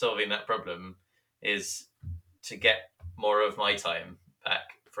solving that problem is to get more of my time back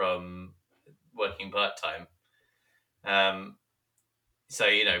from working part time. So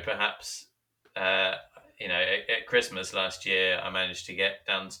perhaps at Christmas last year, I managed to get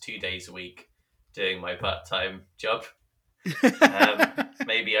down to 2 days a week doing my part time job.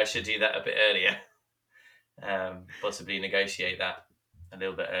 Maybe I should do that a bit earlier. Possibly negotiate that a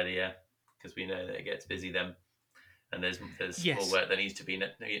little bit earlier, because we know that it gets busy then, and there's Yes. more work that needs to be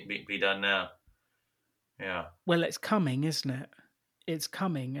done now. Yeah. Well, it's coming, isn't it? It's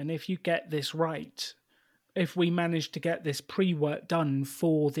coming, and if you get this right, if we manage to get this pre-work done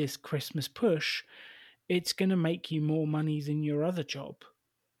for this Christmas push, it's going to make you more money than your other job.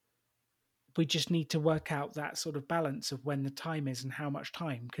 We just need to work out that sort of balance of when the time is and how much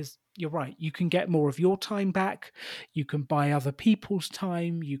time, because you're right, you can get more of your time back, you can buy other people's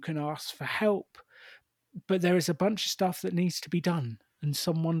time, you can ask for help, but there is a bunch of stuff that needs to be done, and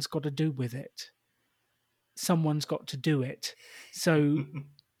someone's got to do with it. Someone's got to do it. So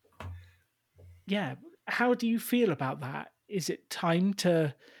yeah, how do you feel about that? Is it time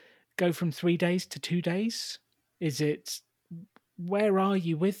to go from 3 days to 2 days? Where are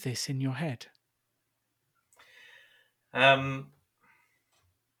you with this in your head?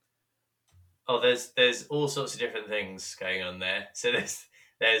 There's all sorts of different things going on there. So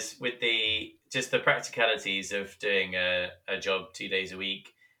there's with the practicalities of doing a job 2 days a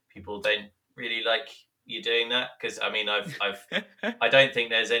week. People don't really like you doing that, because I don't think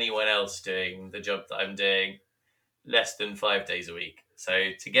there's anyone else doing the job that I'm doing less than 5 days a week.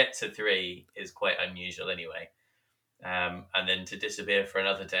 So to get to 3 is quite unusual anyway. And then to disappear for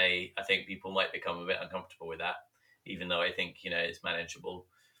another day, I think people might become a bit uncomfortable with that, even though I think it's manageable.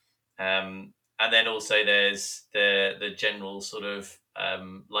 And then also there's the general sort of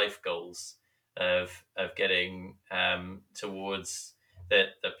life goals of getting towards that.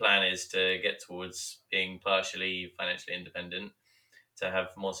 The plan is to get towards being partially financially independent, to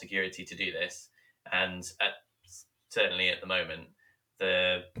have more security to do this. And certainly at the moment,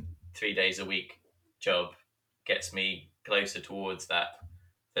 the 3 days a week job gets me closer towards that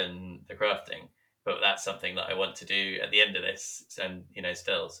than the crafting. But that's something that I want to do at the end of this, and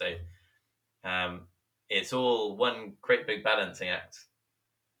still. So it's all one great big balancing act.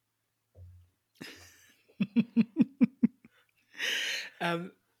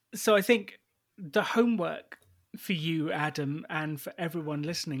 So I think the homework for you, Adam, and for everyone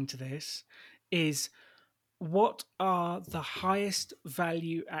listening to this is, what are the highest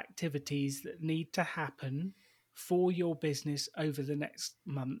value activities that need to happen for your business over the next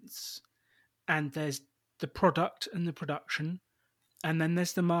months? And there's the product and the production, and then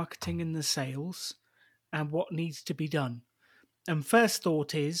there's the marketing and the sales, and what needs to be done. And first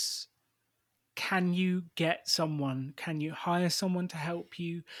thought is, can you get someone? Can you hire someone to help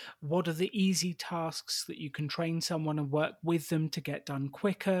you? What are the easy tasks that you can train someone and work with them to get done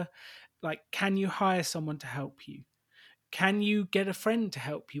quicker? Like, can you hire someone to help you? Can you get a friend to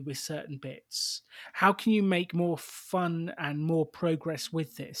help you with certain bits? How can you make more fun and more progress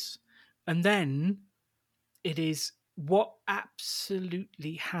with this? And then it is, what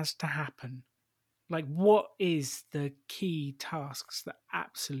absolutely has to happen? Like, what is the key tasks that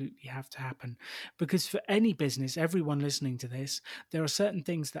absolutely have to happen? Because for any business, everyone listening to this, there are certain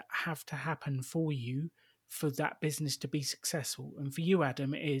things that have to happen for you for that business to be successful. And for you,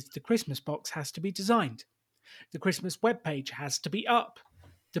 Adam, it is the Christmas box has to be designed. The Christmas webpage has to be up.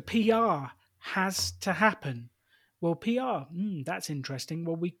 The PR has to happen. Well, PR, that's interesting.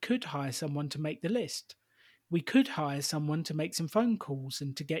 Well, we could hire someone to make the list. We could hire someone to make some phone calls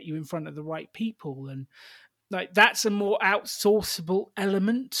and to get you in front of the right people. And like that's a more outsourceable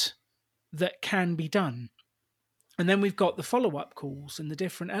element that can be done. And then we've got the follow-up calls and the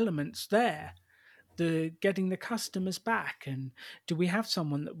different elements there. The getting the customers back, and do we have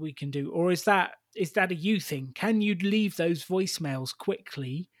someone that we can do, or is that a you thing? Can you leave those voicemails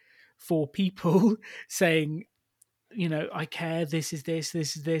quickly for people saying, I care, this is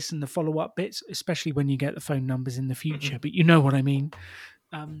this, and the follow-up bits, especially when you get the phone numbers in the future, but you know what I mean.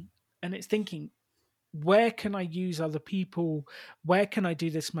 And it's thinking, where can I use other people? Where can I do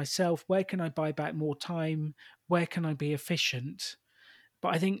this myself? Where can I buy back more time? Where can I be efficient?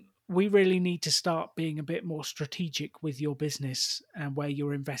 But I think we really need to start being a bit more strategic with your business and where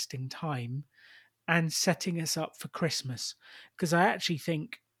you're investing time and setting us up for Christmas. Because I actually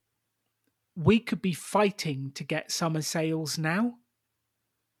think we could be fighting to get summer sales now,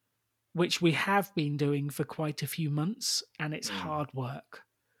 which we have been doing for quite a few months, and it's hard work.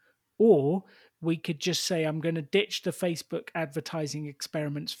 Or we could just say, I'm going to ditch the Facebook advertising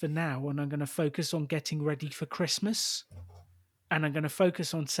experiments for now, and I'm going to focus on getting ready for Christmas. And I'm going to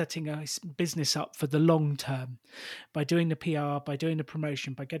focus on setting a business up for the long term by doing the PR, by doing the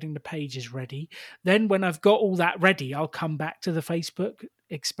promotion, by getting the pages ready. Then when I've got all that ready, I'll come back to the Facebook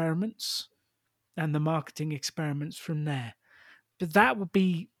experiments and the marketing experiments from there. But that would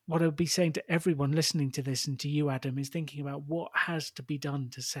be what I would be saying to everyone listening to this, and to you, Adam, is thinking about what has to be done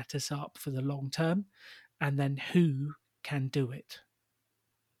to set us up for the long term, and then who can do it.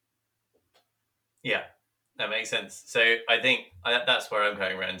 Yeah. That makes sense. So I think that's where I'm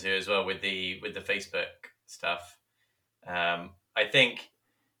going around to as well with the Facebook stuff. I think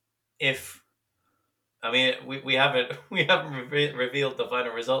we haven't revealed the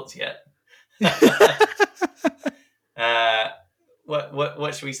final results yet.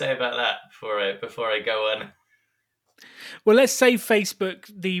 What should we say about that before I go on? Well, let's save Facebook,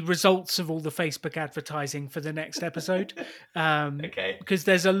 the results of all the Facebook advertising, for the next episode. Okay. Because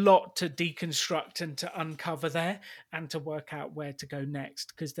there's a lot to deconstruct and to uncover there, and to work out where to go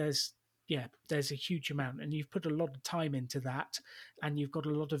next. Because there's a huge amount, and you've put a lot of time into that, and you've got a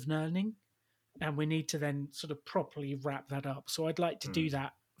lot of learning, and we need to then sort of properly wrap that up. So I'd like to do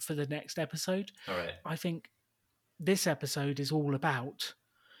that for the next episode. All right. I think this episode is all about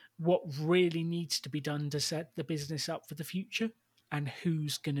what really needs to be done to set the business up for the future, and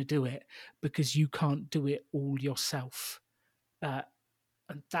who's going to do it, because you can't do it all yourself. And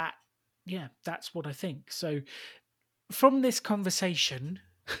that's what I think. So from this conversation,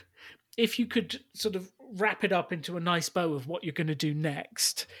 if you could sort of wrap it up into a nice bow of what you're going to do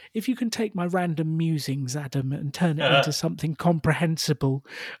next, if you can take my random musings, Adam, and turn it into something comprehensible,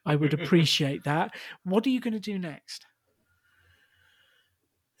 I would appreciate that. What are you going to do next?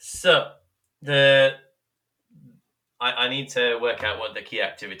 So I need to work out what the key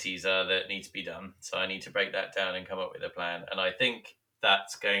activities are that need to be done. So I need to break that down and come up with a plan. And I think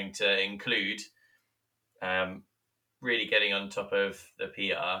that's going to include really getting on top of the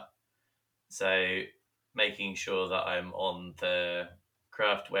PR. So making sure that I'm on the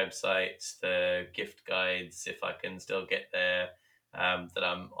craft websites, the gift guides, if I can still get there, that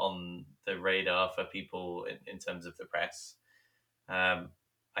I'm on the radar for people in terms of the press.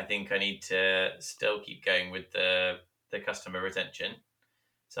 I think I need to still keep going with the customer retention.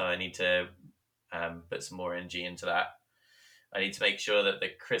 So I need to put some more energy into that. I need to make sure that the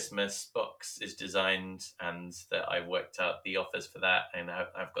Christmas box is designed and that I've worked out the offers for that, and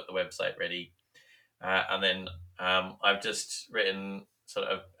I've got the website ready. And then I've just written sort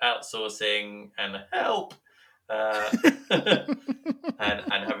of outsourcing and help, and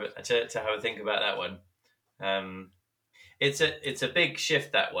have a think about that one. It's a big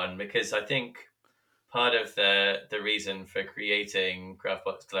shift, that one, because I think part of the reason for creating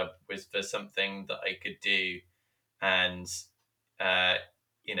Craftbox Club was for something that I could do, and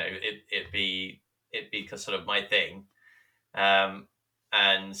it be sort of my thing, and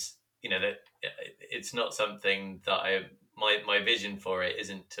that it's not something that my vision for it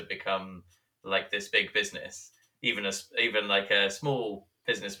isn't to become like this big business, even like a small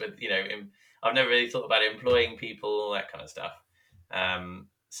business with I've never really thought about employing people, all that kind of stuff.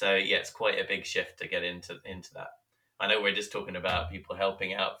 So yeah, it's quite a big shift to get into that. I know we're just talking about people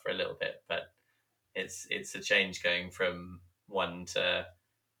helping out for a little bit, but it's a change going from 1 to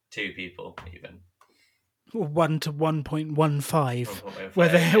 2 people even. Or 1 to 1.15, 1.15, where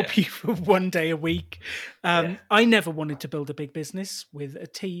they help yeah. you for 1 day a week. Yeah. I never wanted to build a big business with a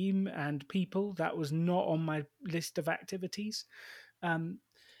team and people. That was not on my list of activities. I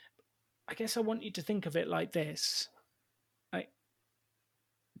guess I want you to think of it like this.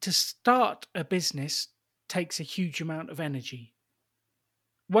 To start a business takes a huge amount of energy.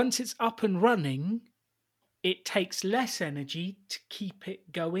 Once it's up and running, it takes less energy to keep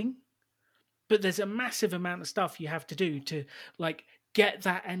it going. But there's a massive amount of stuff you have to do to like get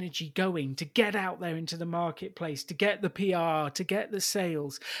that energy going, to get out there into the marketplace, to get the PR, to get the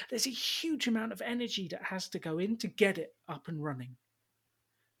sales. There's a huge amount of energy that has to go in to get it up and running.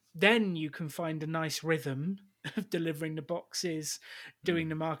 Then you can find a nice rhythm of delivering the boxes, doing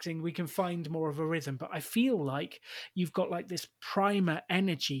the marketing. We can find more of a rhythm. But I feel like you've got like this primer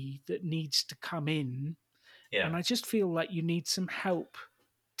energy that needs to come in. Yeah. And I just feel like you need some help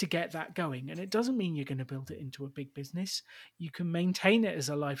to get that going. And it doesn't mean you're going to build it into a big business. You can maintain it as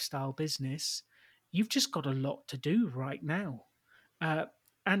a lifestyle business. You've just got a lot to do right now.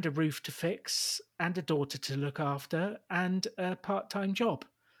 And a roof to fix, and a daughter to look after, and a part-time job.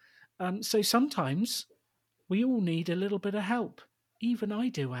 So sometimes we all need a little bit of help. Even I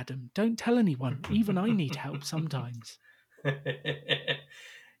do, Adam. Don't tell anyone. Even I need help sometimes.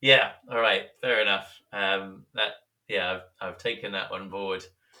 Yeah. All right. Fair enough. I've taken that on board.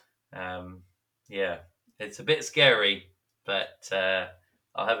 Yeah, it's a bit scary, but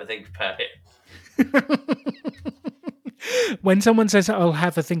I'll have a think about it. When someone says, I'll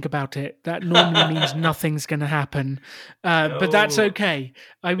have a think about it, that normally means nothing's going to happen. But that's No. okay.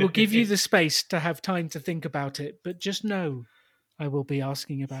 I will give you the space to have time to think about it. But just know I will be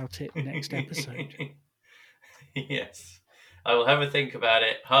asking about it next episode. Yes. I will have a think about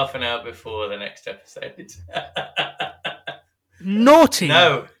it half an hour before the next episode. Naughty!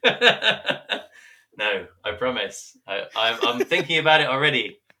 No. No, I promise. I'm thinking about it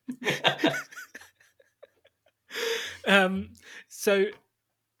already. So,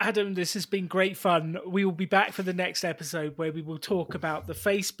 Adam, this has been great fun. We will be back for the next episode where we will talk about the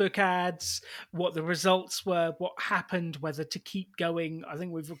Facebook ads, what the results were, what happened, whether to keep going. I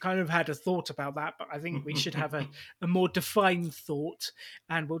think we've kind of had a thought about that, but I think we should have a more defined thought,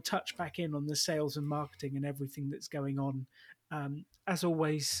 and we'll touch back in on the sales and marketing and everything that's going on. As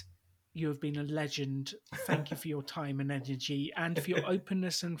always, you have been a legend. Thank you for your time and energy and for your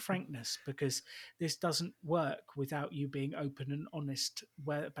openness and frankness, because this doesn't work without you being open and honest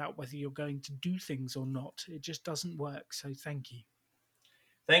about whether you're going to do things or not. It just doesn't work. So thank you.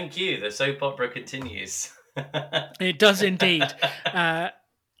 Thank you. The soap opera continues. It does indeed.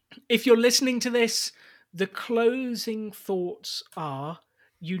 If you're listening to this, the closing thoughts are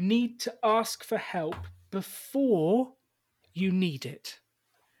you need to ask for help before you need it.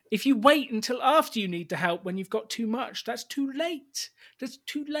 If you wait until after you need the help when you've got too much, that's too late. That's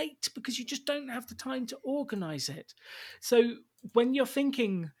too late because you just don't have the time to organize it. So when you're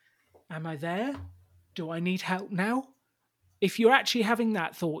thinking, am I there? Do I need help now? If you're actually having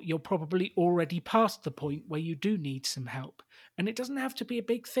that thought, you're probably already past the point where you do need some help. And it doesn't have to be a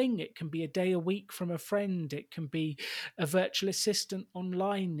big thing. It can be a day a week from a friend. It can be a virtual assistant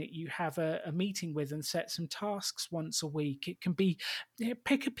online that you have a meeting with and set some tasks once a week. It can be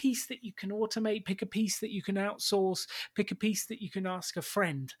pick a piece that you can automate, pick a piece that you can outsource, pick a piece that you can ask a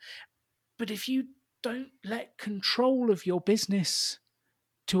friend. But if you don't let control of your business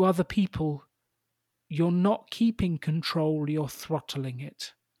to other people, you're not keeping control, you're throttling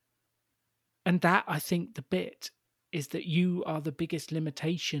it. And that, I think, the bit is that you are the biggest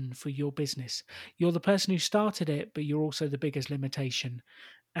limitation for your business. You're the person who started it, but you're also the biggest limitation.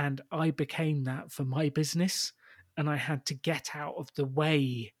 And I became that for my business, and I had to get out of the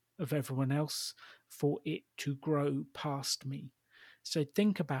way of everyone else for it to grow past me. So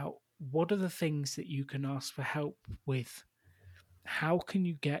think about, what are the things that you can ask for help with? How can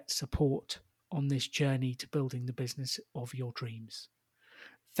you get support on this journey to building the business of your dreams?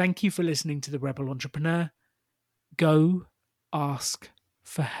 Thank you for listening to The Rebel Entrepreneur. Go ask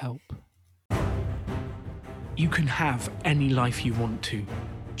for help. You can have any life you want to.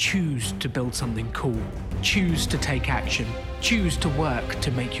 Choose to build something cool. Choose to take action. Choose to work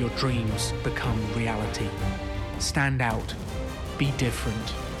to make your dreams become reality. Stand out. Be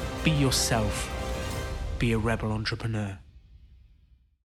different. Be yourself. Be a rebel entrepreneur.